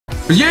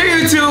Yeah,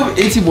 YouTube,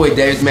 it's your boy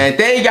Davis, man.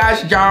 Thank you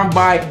guys for dropping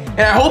by,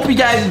 and I hope you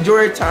guys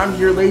enjoy your time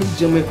here, ladies and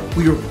gentlemen.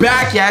 We are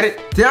back at it.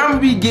 Today I'm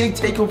gonna be getting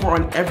takeover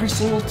on every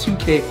single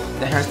 2K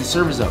that has the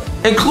servers up,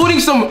 including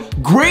some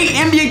great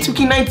NBA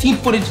 2K19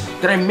 footage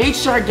that I made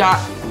sure I got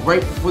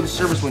right before the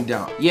servers went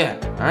down. Yeah,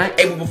 alright?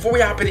 Hey, but before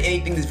we hop into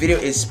anything, this video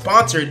is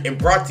sponsored and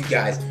brought to you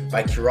guys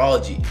by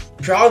Curology.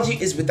 Curology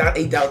is without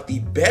a doubt the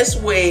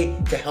best way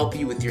to help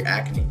you with your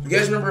acne. You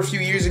guys remember a few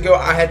years ago,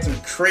 I had some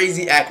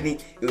crazy acne.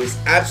 It was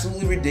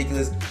absolutely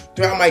ridiculous.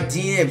 Throughout my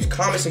DMs,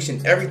 comment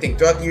section, everything,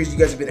 throughout the years, you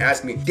guys have been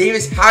asking me,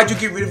 Davis, how'd you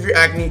get rid of your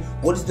acne?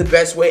 What is the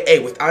best way? Hey,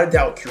 without a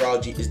doubt,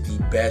 Curology is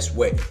the best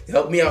way. It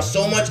helped me out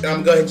so much, and I'm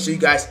gonna go ahead and show you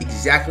guys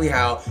exactly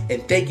how.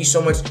 And thank you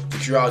so much to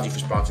Curology for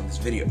sponsoring this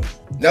video.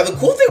 Now, the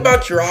cool thing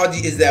about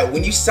Curology is that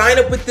when you sign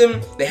up with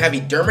them, they have a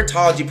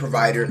dermatology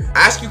provider,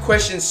 ask you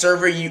questions,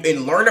 survey you,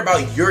 and learn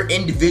about your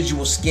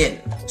individual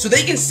skin. So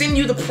they can send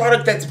you the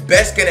product that's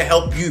best gonna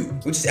help you,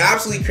 which is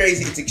absolutely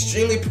crazy. It's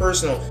extremely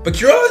personal. But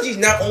Curology is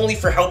not only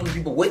for helping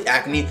people with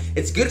acne,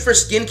 it's good for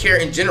skincare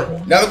in general.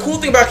 Now, the cool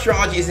thing about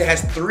Curology is it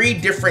has 3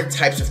 different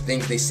types of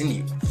things they send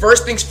you.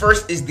 First things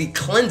first is the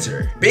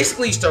cleanser.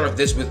 Basically, you start off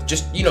this with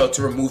just,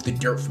 to remove the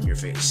dirt from your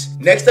face.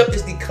 Next up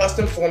is the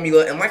custom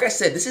formula. And like I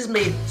said, this is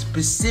made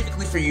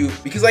specifically for you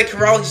because like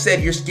Curology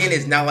said, your skin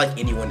is not like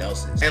anyone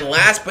else's. And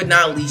last but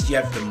not least, you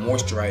have the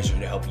moisturizer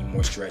to help you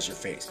moisturize your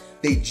face.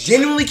 They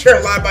genuinely care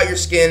a lot about your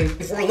skin.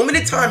 And for a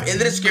limited time in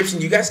the description,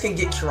 you guys can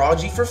get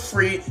Curology for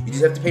free. You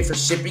just have to pay for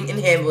shipping and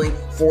handling,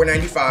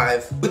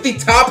 $4.95. With the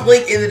top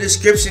link in the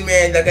description,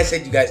 man, like I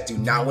said, you guys do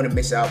not want to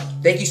miss out.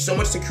 Thank you so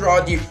much to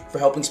Curology for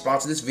helping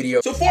sponsor this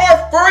video. So for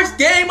our first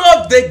game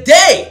of the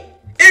day,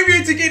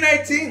 NBA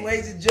 2K19,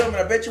 ladies and gentlemen,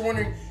 I bet you're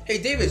wondering,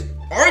 hey Davis,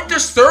 aren't the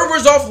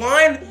servers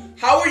offline?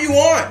 How are you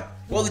on?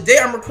 Well, the day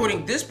I'm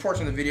recording this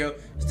portion of the video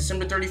is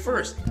December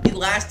 31st. The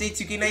last day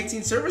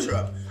 2K19 servers are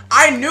up.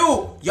 I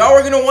knew y'all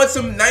were gonna want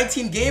some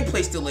 19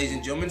 gameplay still, ladies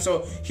and gentlemen,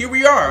 so here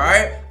we are,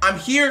 alright? I'm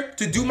here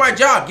to do my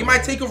job, get my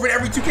takeover in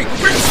every 2K.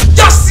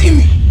 Y'all see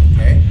me!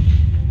 Okay.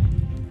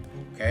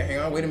 Okay, hang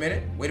on, wait a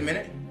minute.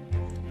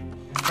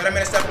 Try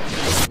to step.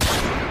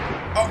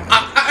 Oh,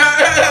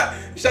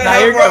 shut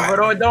up, you're good,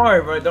 bro. Don't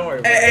worry, bro. Don't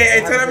worry.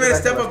 Hey, tell that man to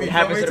step up, you. It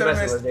happens to the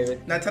best of us,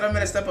 David. Now tell that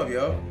man to step up,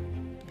 yo.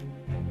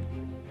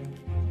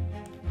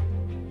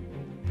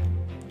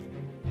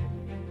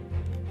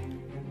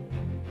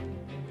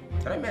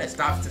 Tell that man to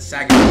stop to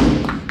sag.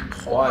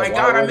 Oh my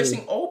God, I'm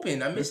missing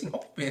open. I'm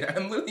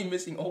literally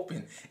missing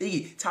open.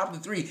 Iggy, top of the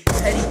 3.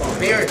 Teddy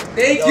Bear,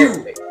 thank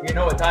you. You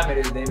know what time it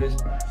is, Davis.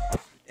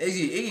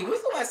 Iggy,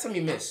 when's the last time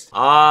you missed?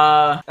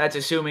 That's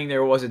assuming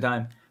there was a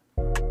time.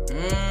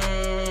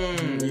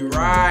 You're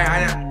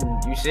right.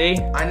 You see?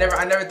 I never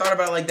thought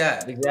about it like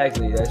that.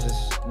 Exactly. That's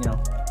just,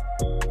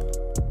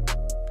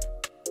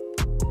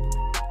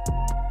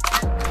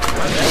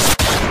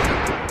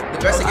 The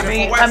best to get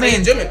it for white, ladies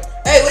and gentlemen.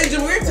 Hey, ladies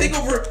and gentlemen, we're gonna take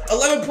over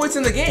 11 points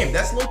in the game.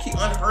 That's low-key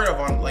unheard of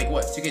on, like,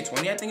 what,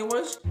 2K20, I think it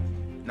was?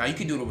 Now you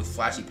can do it with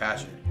flashy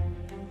passion.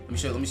 Let me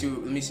see.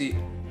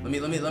 Let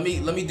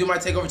me do my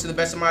takeover to the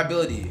best of my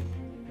ability.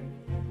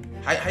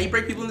 How you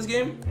break people in this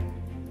game?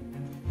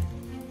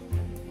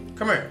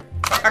 Come here.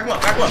 Pack him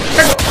up.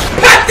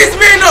 Pack this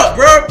man up,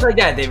 bro! Just like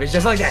that, David.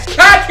 Just like that.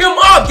 Pack him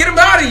up! Get him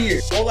out of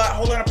here! Whole lot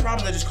of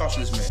problems that just cost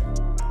this man.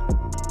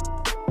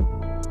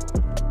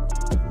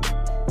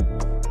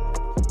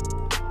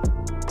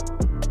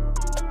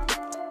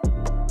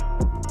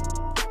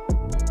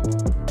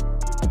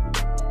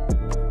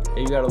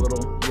 Hey, you got a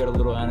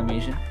little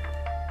animation.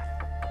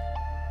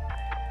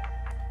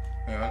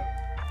 Yeah.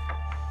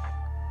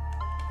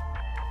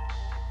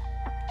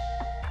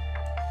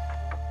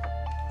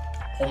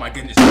 Oh my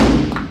goodness.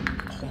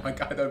 Oh my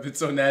God, that would've been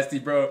so nasty,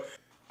 bro.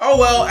 Oh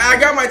well, I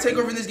got my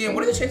takeover in this game.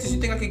 What are the chances you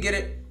think I could get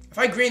it? If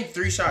I green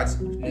 3 shots,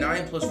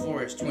 9 plus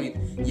 4 is 20.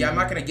 Yeah, I'm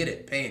not gonna get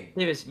it. Pain.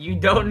 Davis, you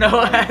don't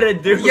know how to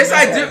do Yes,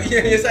 that. I do.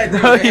 Yeah, yes, I do.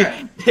 No,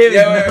 Yeah.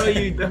 Davis, no,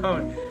 you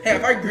don't. Hey,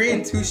 if I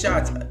green 2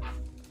 shots,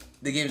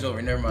 the game's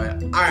over. Never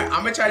mind. All right,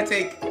 I'm gonna try to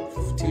take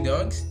 2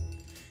 dunks.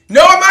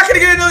 No, I'm not gonna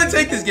get another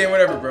take this game.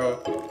 Whatever,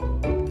 bro.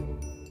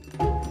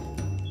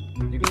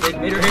 You can take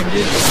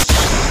mid-ranges.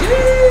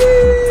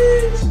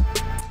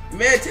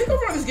 Man,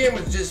 takeover on this game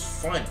was just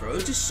fun, bro. It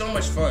was just so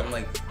much fun.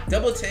 Like,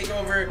 double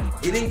takeover,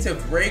 getting to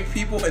break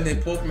people and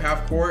then pull from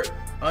half court,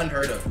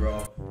 unheard of,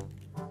 bro.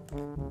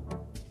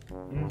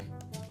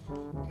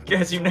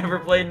 Guess you've never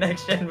played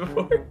next gen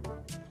before?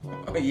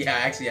 Oh, yeah, I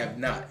actually have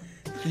not,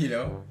 in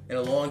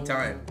a long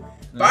time.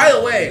 By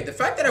the way, the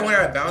fact that I went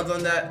out of bounds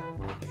on that,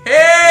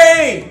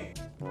 hey!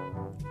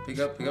 Pick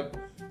up.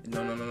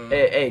 No.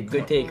 Hey,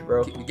 good take,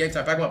 bro. Game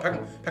time, pack him up.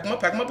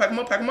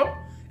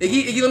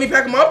 Iggy, let me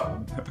pack him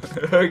up.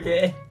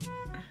 Okay.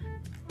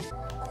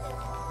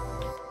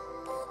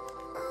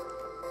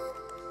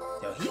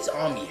 Yo, he's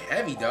on me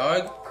heavy,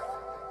 dog.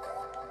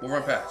 We'll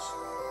run past.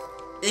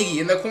 Iggy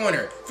in the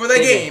corner for the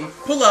game.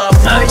 Pull up.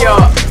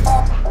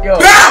 Yo.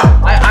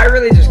 Bow! I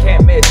really just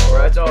can't miss, bro.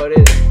 That's all it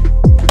is.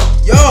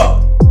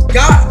 Yo,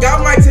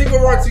 got my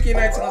takeover on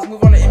 2K19. Let's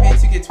move on to NBA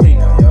 2K20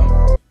 now,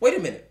 yo. Wait a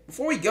minute.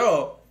 Before we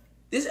go,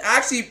 This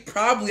actually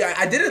probably,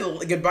 I did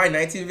a goodbye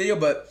 19 video,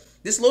 but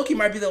this low-key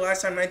might be the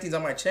last time 19's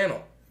on my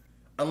channel.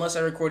 Unless I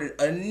recorded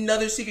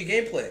another secret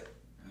gameplay.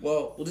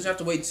 Well, we'll just have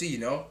to wait and see, you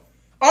know?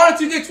 On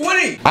to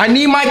 2K20! I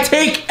need my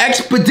take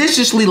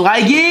expeditiously,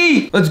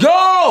 Liggy! Let's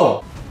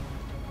go!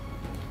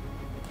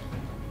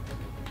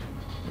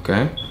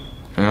 Okay,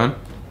 hang on.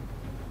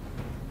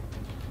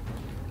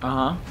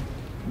 Uh-huh.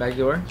 Back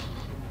door.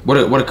 What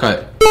a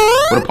cut.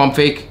 What a pump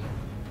fake.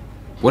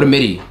 What a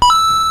midi.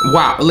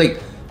 Wow,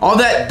 like, all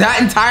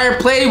that entire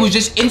play was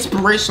just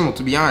inspirational,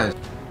 to be honest.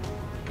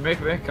 Come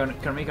here. Come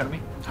to me.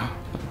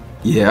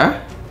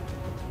 Yeah?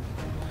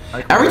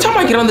 Every time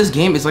I get on this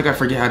game, it's like I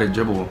forget how to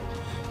dribble.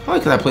 How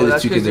like I play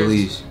this 2K the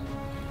least?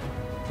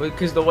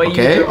 Because the way you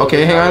dribble.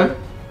 Okay, hang on.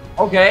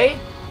 Okay.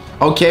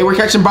 Okay, we're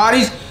catching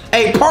bodies.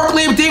 Hey, Park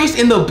Layup Davis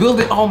in the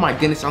building. Oh my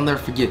goodness, I'll never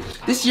forget.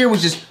 This year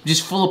was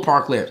just full of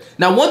park layups.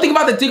 Now, one thing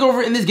about the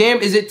takeover in this game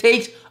is it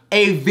takes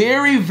a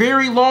very,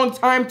 very long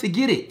time to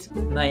get it.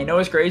 Now, you know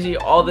what's crazy?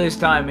 All this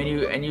time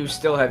and you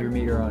still have your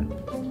meter on.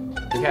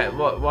 Okay,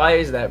 why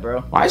is that,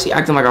 bro? Why is he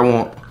acting like I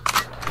won't?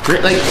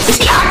 Like, is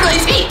he acting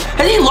like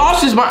has he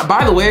lost his mind?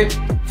 By the way,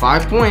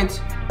 5 points.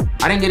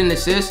 I didn't get an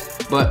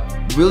assist, but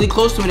really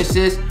close to an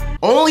assist.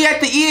 Only at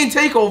the Eden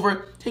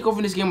takeover. Takeover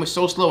in this game was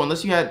so slow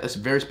unless you had a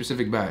very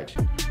specific badge.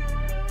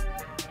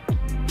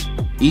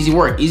 Easy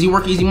work, easy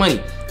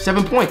money.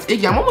 7 points.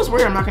 Iggy, I'm almost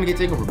worried I'm not gonna get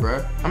takeover,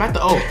 bro. I'm at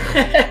the O.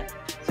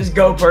 Just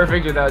go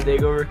perfect without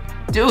takeover.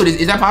 Dude,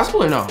 is that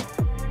possible or no?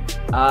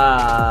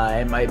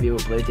 It might be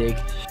with play take.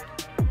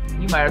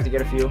 You might have to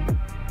get a few.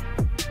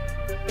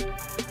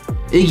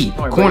 Iggy,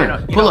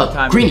 corner, pull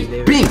up,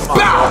 Greeny, bing,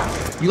 bow!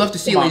 You left the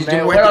C, ladies and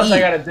gentlemen. What else I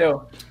gotta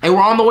do? Hey,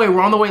 we're on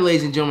the way,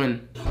 ladies and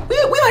gentlemen.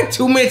 We like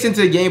 2 minutes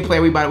into the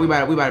gameplay. We about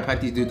to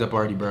pack these dudes up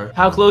already, bro.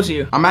 How close are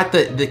you? I'm at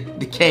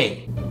the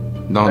K.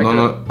 No.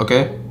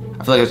 Okay.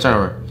 I feel like it's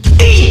turnover.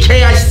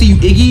 K, I see you,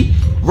 Iggy.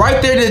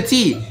 Right there to the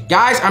T.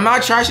 Guys, I'm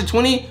not trash at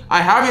 20.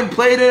 I haven't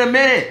played in a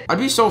minute. I'd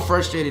be so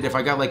frustrated if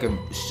I got like a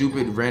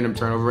stupid random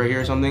turnover right here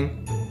or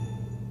something.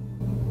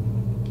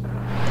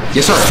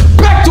 Yes, sir.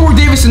 Backdoor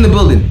Davis in the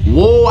building.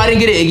 Whoa, I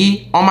didn't get it,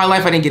 Iggy. All my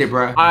life, I didn't get it,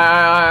 bro.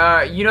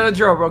 You know the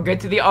drill, bro. Get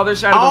to the other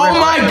side of the rim. Oh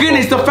my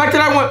goodness, the fact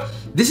that I went.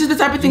 This is the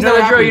type of things that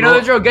happen, You know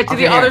the drill. Get to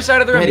the other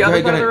side of the rim. The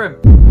other side of the rim.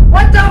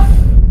 What the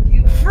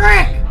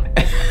frick?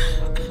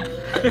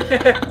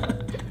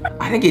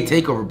 I didn't get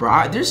takeover,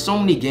 bro. There's so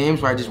many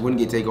games where I just wouldn't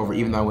get takeover,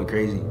 even though I went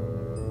crazy.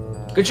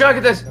 Good shot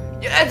at this.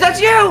 Yeah,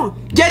 that's you.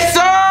 Yes,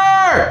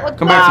 sir. Let's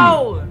Come back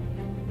to me.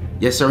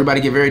 Yes, sir.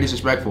 Everybody get very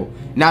disrespectful.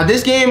 Now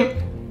this game.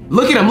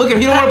 Look at him,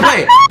 He don't want to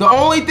play. The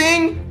only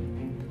thing,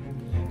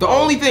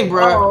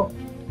 bro.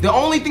 The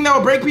only thing that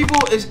will break people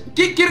is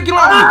get off me.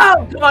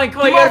 Come on, you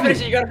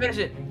gotta finish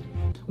it.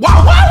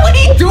 Why would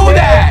he do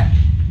that?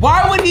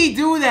 Why would he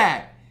do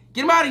that?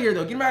 Get him out of here,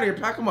 though. Get him out of here.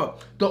 Pack him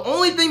up. The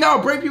only thing that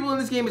will break people in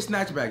this game is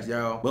snatchbacks,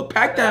 yo. Well,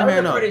 pack that man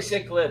up. That was a pretty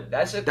sick clip.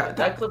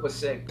 That clip was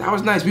sick. That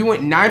was nice. We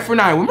went 9 for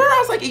 9. Remember, I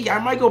was like, hey, I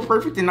might go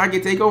perfect and not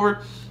get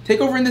takeover.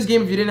 Takeover in this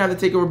game if you didn't have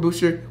the takeover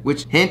booster,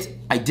 which, hint,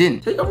 I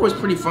didn't. Takeover was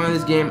pretty fun in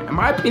this game. In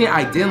my opinion,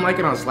 I didn't like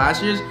it on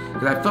slashers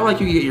because I felt like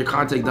you could get your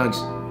contact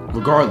dunks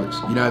regardless.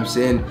 You know what I'm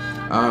saying?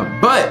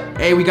 But,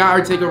 hey, we got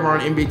our takeover on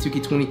NBA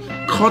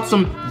 2K20. Caught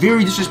some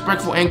very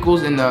disrespectful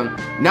ankles and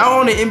now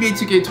on the NBA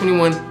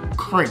 2K21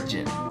 current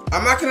gen.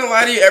 I'm not gonna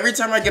lie to you, every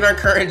time I get on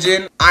current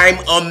gen, I'm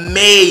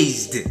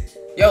amazed.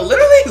 Yo,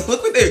 literally,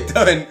 look what they've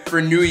done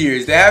for New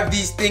Year's. They have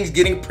these things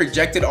getting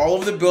projected all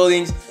over the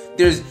buildings.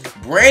 There's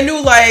brand new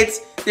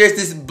lights. There's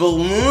this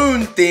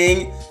balloon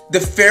thing. The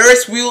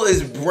Ferris wheel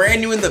is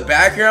brand new in the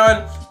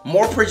background.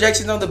 More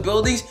projections on the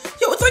buildings.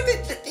 Yo, it's like they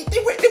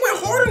went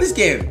hard on this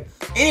game.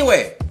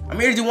 Anyway, I'm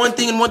here to do one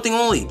thing and one thing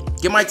only.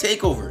 Get my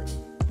takeover.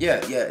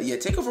 Yeah.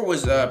 Takeover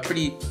was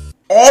pretty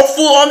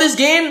awful on this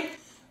game.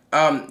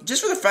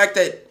 Just for the fact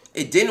that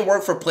it didn't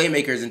work for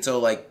playmakers until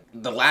like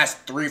the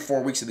last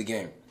 3-4 weeks of the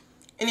game.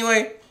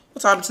 Anyway,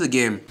 let's hop into the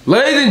game.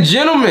 Ladies and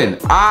gentlemen,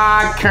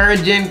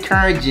 current gen.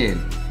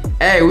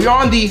 Hey, we're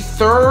on the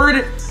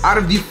 3rd out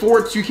of the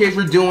 4 2Ks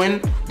we're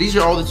doing. These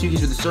are all the 2Ks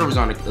with the servers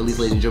on it, at least,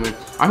 ladies and gentlemen.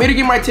 I'm here to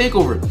get my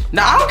takeover.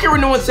 Now, I don't care what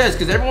no one says,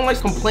 because everyone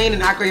likes to complain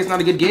and act like it's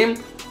not a good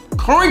game.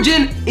 Current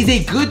gen is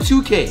a good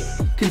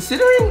 2K.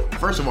 Considering,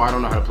 first of all, I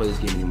don't know how to play this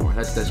game anymore.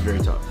 That's very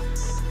tough.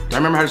 Do I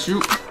remember how to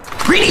shoot?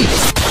 Greeny!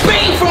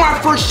 Bang for my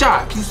first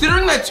shot.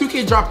 Considering that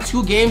 2K dropped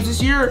 2 games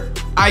this year,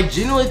 I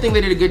genuinely think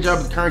they did a good job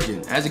with current gen.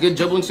 It has a good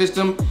dribbling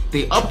system.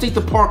 They update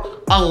the park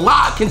a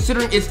lot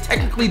considering it's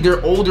technically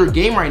their older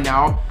game right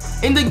now.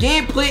 And the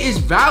gameplay is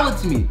valid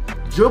to me.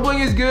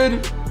 Dribbling is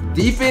good.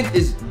 Defense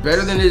is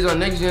better than it is on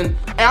next gen.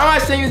 And I'm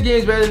not saying this game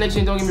is better than next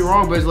gen, don't get me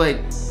wrong, but it's like,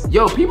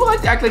 yo, people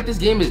like to act like this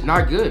game is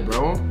not good,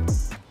 bro.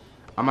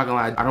 I'm not gonna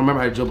lie, I don't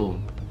remember how to dribble.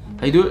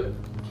 How you do it?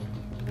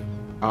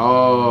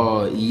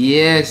 Oh,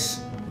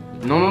 yes.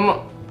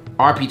 No.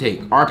 RP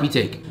take.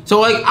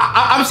 So like,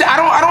 I'm saying,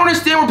 I don't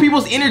understand where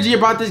people's energy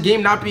about this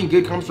game not being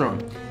good comes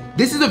from.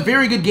 This is a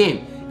very good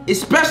game,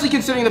 especially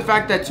considering the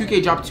fact that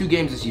 2K dropped 2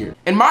 games this year.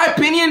 In my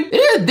opinion, they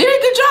did a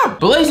good job.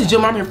 But ladies and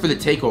gentlemen, I'm here for the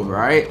takeover, all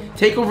right?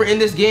 Takeover in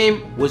this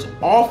game was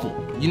awful.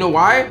 You know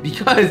why?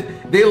 Because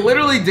they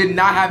literally did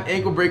not have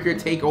ankle breaker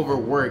takeover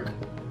work.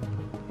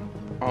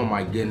 Oh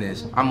my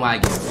goodness, I'm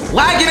lagging.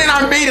 Lagging and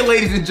I made it,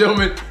 ladies and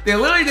gentlemen. They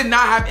literally did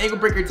not have ankle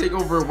breaker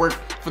takeover work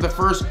for the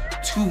first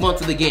 2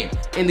 months of the game.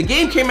 And the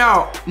game came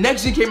out,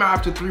 next gen came out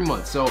after 3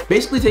 months. So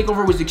basically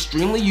takeover was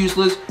extremely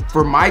useless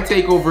for my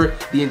takeover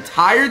the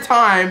entire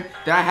time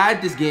that I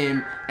had this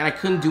game and I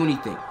couldn't do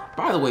anything.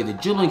 By the way, the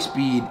dribbling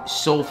speed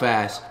so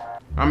fast.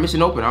 I'm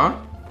missing open, huh?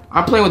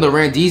 I'm playing with a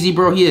Randeezy,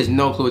 bro. He has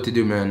no clue what to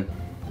do, man.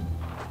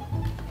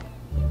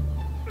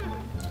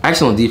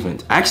 Excellent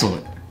defense,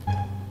 excellent.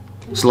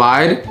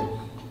 Slide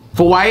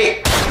for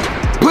White,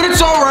 but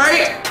it's all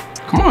right.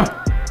 Come on.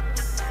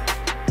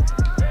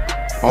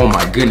 Oh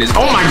my goodness.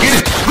 Oh my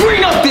goodness.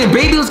 Green up there,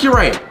 baby. Let's get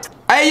right.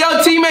 Hey,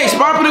 yo, teammate,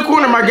 spot up in the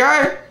corner, my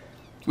guy.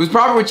 What's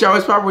poppin' with y'all?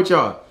 What's poppin' with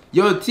y'all?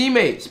 Yo,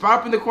 teammate, spot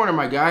up in the corner,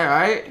 my guy. All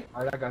right.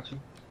 All right, I got you.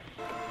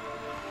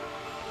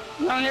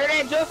 You don't hear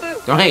that,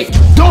 Joseph? Don't hate.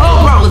 Don't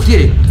help out. Let's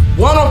get it.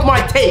 One off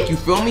my take, you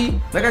feel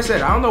me? Like I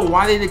said, I don't know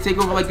why they did take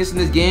over like this in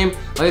this game.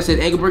 Like I said,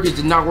 ankle breakers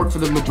did not work for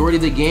the majority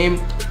of the game,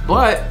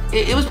 but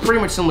it was pretty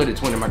much similar to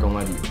Twin, I'm not gonna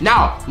lie to you.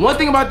 Now, one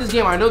thing about this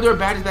game, I know there are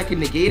badges that can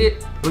negate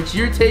it, but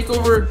your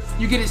takeover,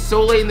 you get it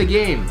so late in the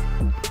game.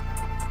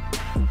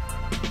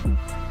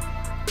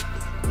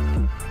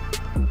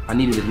 I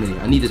needed this mini,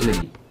 I need this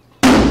mini.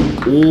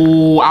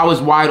 Oh, I was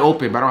wide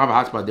open, but I don't have a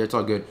hotspot there, it's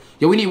all good.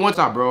 Yo, we need one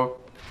stop, bro.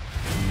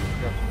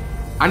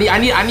 I need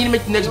to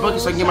make the next bucket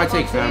so I can get my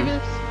take,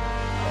 fam.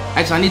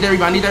 Actually, I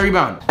need that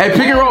rebound, Hey,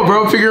 pick and roll,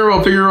 bro, pick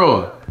and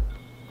roll.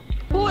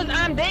 Who is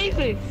I'm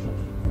Davis?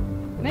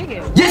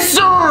 Nigga. Yes,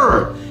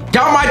 sir!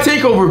 Got my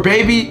takeover,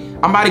 baby.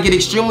 I'm about to get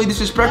extremely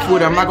disrespectful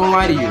with it, I'm not gonna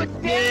lie to you.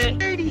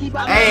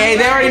 Hey,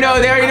 they already know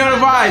the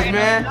vibes,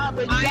 man.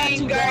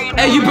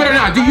 Hey, you better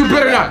not, dude, you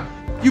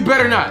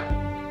better not.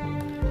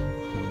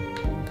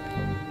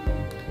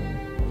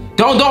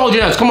 Don't hold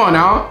your nuts, come on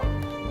now.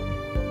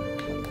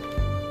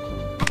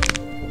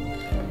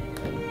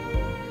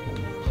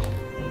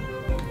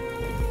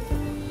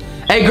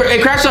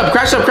 Hey, crash up.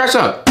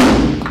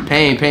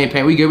 Pain.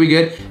 We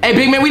good. Hey,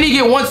 big man, we need to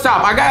get one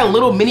stop. I got a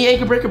little mini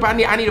ankle breaker, but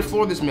I need to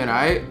floor this man, all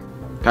right?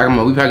 Pack him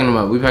up, we packing him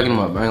up. I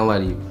ain't gonna lie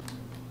to you.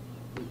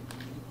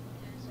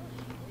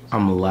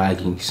 I'm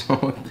lagging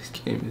so this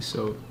game is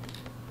so.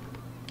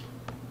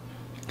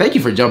 Thank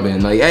you for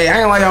jumping. Like, hey, I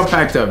ain't like y'all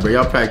packed up, bro.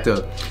 Y'all packed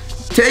up.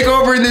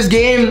 Takeover in this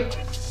game.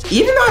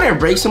 Even though I didn't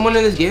break someone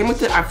in this game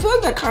with it, I feel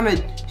like that kind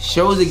of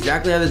shows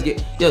exactly how this game.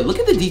 Yo, look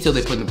at the detail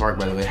they put in the park,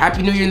 by the way.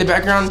 Happy New Year in the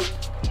background.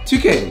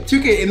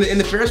 2K in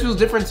the fair was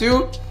different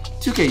too.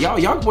 2K,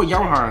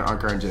 y'all hard on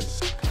current gen.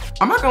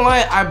 I'm not gonna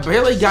lie, I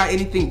barely got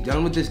anything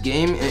done with this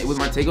game with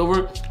my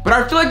takeover, but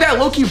I feel like that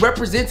low-key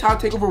represents how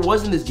takeover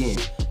was in this game.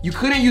 You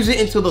couldn't use it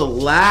until the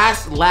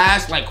last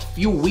like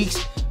few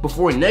weeks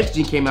before next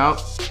gen came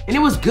out, and it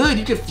was good.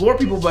 You could floor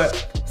people,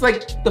 but it's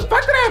like the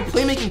fact that I had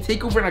playmaking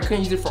takeover and I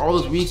couldn't use it for all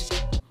those weeks.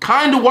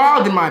 Kind of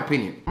wild in my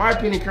opinion. My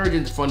opinion, current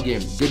gen is a fun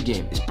game, good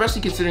game, especially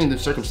considering the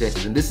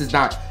circumstances. And this is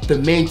not the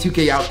main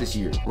 2K out this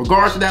year.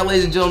 Regardless of that,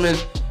 ladies and gentlemen,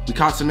 we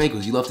caught some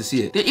ankles. You love to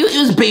see it. It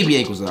was baby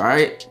ankles, though, all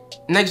right?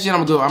 Next gen,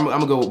 I'm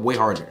gonna go way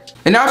harder.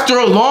 And after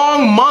a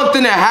long month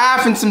and a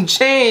half and some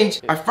change,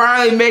 I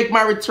finally make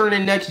my return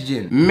in next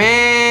gen.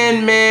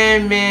 Man.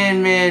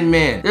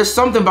 There's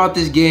something about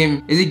this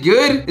game. Is it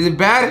good? Is it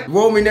bad?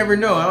 Well, we never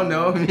know. I don't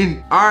know. I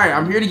mean, all right,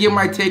 I'm here to get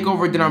my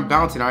takeover, then I'm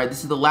bouncing. All right,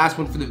 this is the last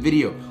one for the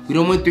video. We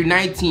done went through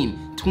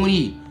 19,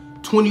 20,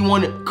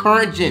 21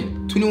 current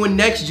gen, 21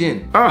 next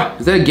gen.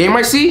 Is that a game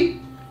I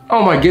see?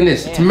 Oh my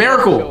goodness, it's a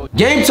miracle.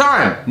 Game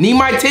time. Need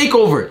my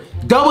takeover.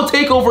 Double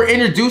takeover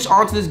introduced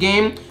onto this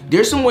game.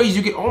 There's some ways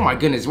you can, oh my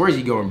goodness, where is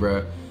he going,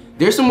 bro?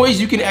 There's some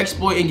ways you can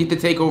exploit and get the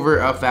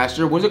takeover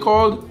faster. What's it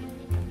called?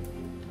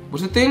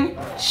 What's the thing?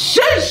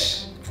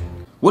 Shush!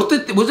 What's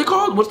it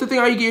called? What's the thing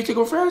how you get your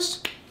takeover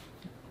fast?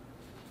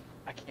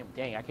 I can't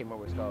remember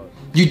what it's called.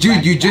 You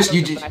just.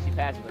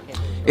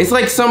 It's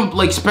like some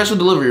special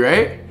delivery,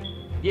 right?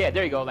 Yeah,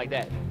 there you go, like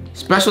that.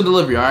 Special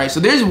delivery, all right? So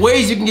there's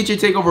ways you can get your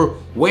takeover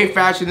way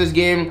faster in this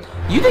game.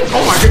 You think,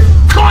 oh my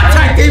god,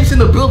 contact Dave's in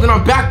the building,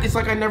 I'm back. It's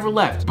like I never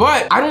left.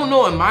 But I don't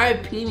know, in my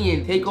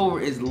opinion,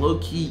 takeover is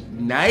low-key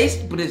nice,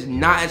 but it's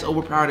not as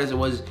overpowered as it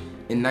was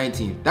in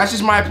 19. That's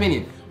just my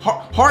opinion.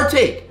 Hard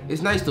take.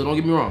 It's nice though, don't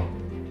get me wrong.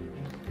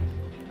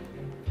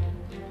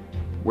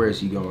 Where is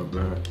he going,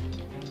 bro?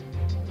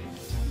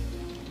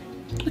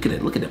 Look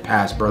at the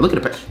pass, bro. Look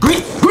at the pass.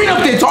 Green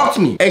up there, talk to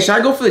me. Hey, should I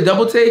go for the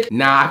double take?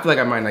 Nah, I feel like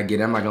I might not get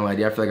it. I'm not gonna lie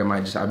to you. I feel like I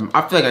might just, I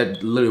feel like I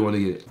literally want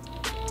to get it.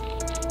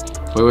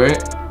 Wait.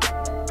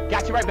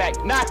 Got you right back.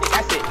 Knock it,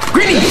 that's it.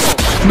 Greeny!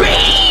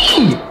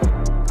 Bang!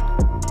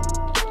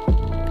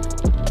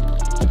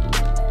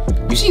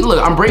 You see, look,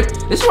 I'm break.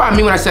 This is what I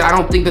mean when I said I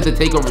don't think that the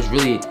takeover is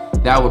really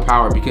that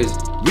overpowered, because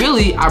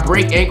really, I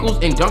break ankles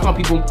and dunk on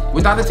people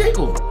without the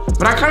takeover.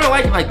 But I kind of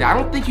like it like that. I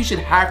don't think you should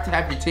have to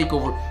have your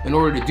takeover in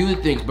order to do the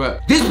things.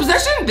 But this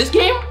possession, this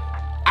game,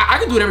 I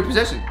can do it every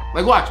possession.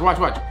 Like watch.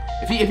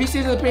 If he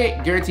stays in the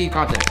paint, guaranteed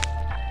contact.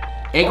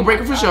 Ankle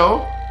breaker for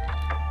sure.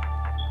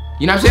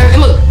 You know what I'm saying?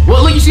 And look,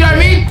 well, look, you see what I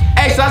mean?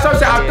 Hey, so that's what I'm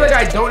saying. I feel like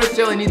I don't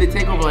necessarily need to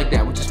take over like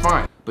that, which is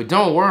fine. But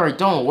don't worry,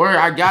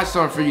 I got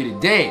something for you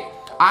today.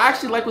 I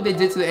actually like what they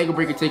did to the ankle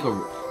breaker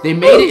takeover. They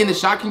made it in the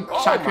shot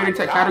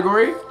creator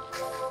category.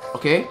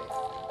 Okay,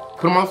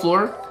 put them on the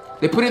floor.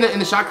 They put it in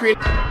the shot creator.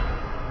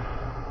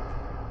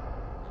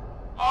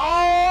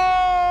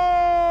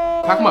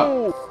 Pack him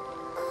up.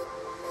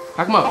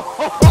 Pack him up.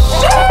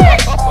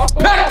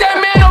 Pack that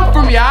man up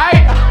for me,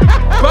 alright?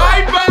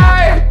 Bye.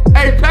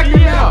 Hey, pack that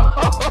man up.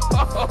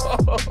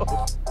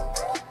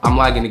 I'm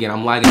lagging again,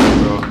 bro.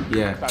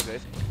 Yeah.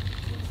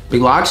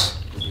 Big locks.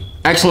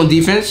 Excellent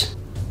defense.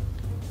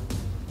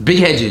 Big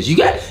hedges.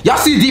 Y'all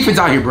see the defense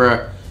out here,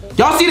 bro.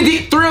 Y'all see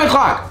the 3 on the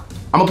clock.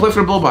 I'm gonna play for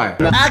the blow by.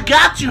 I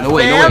got you, no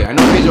way. I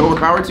know things are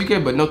overpowered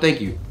 2K, but no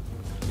thank you.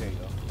 There you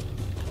go.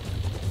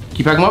 Can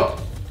you pack him up?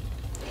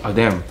 Oh,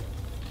 damn.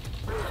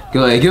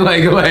 Go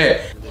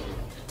ahead.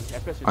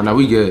 Oh, no,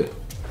 we good.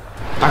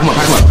 Pack him up.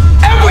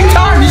 Every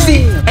time you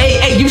see,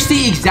 hey, you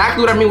see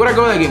exactly what I mean. What I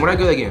go that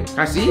game?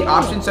 I see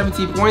option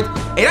 17 points.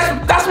 Hey,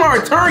 that's my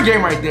return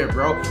game right there,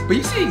 bro. But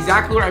you see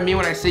exactly what I mean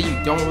when I say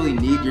you don't really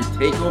need your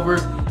takeover.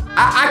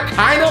 I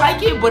kind of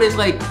like it, but it's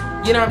like,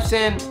 you know what I'm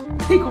saying?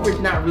 Takeover is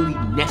not really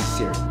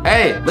necessary.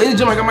 Hey, ladies and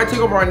gentlemen, I got my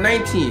takeover on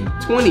 19,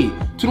 20,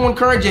 21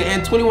 current gen,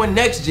 and 21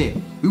 next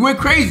gen. We went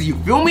crazy, you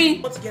feel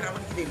me? Once again, I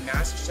want to give a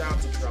massive shout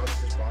out to Charles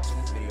for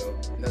sponsoring this video,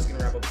 and that's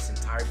gonna wrap up this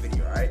entire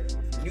video, alright?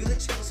 If you're new to the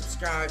channel,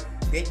 subscribe.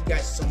 Thank you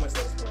guys so much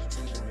for the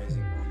support.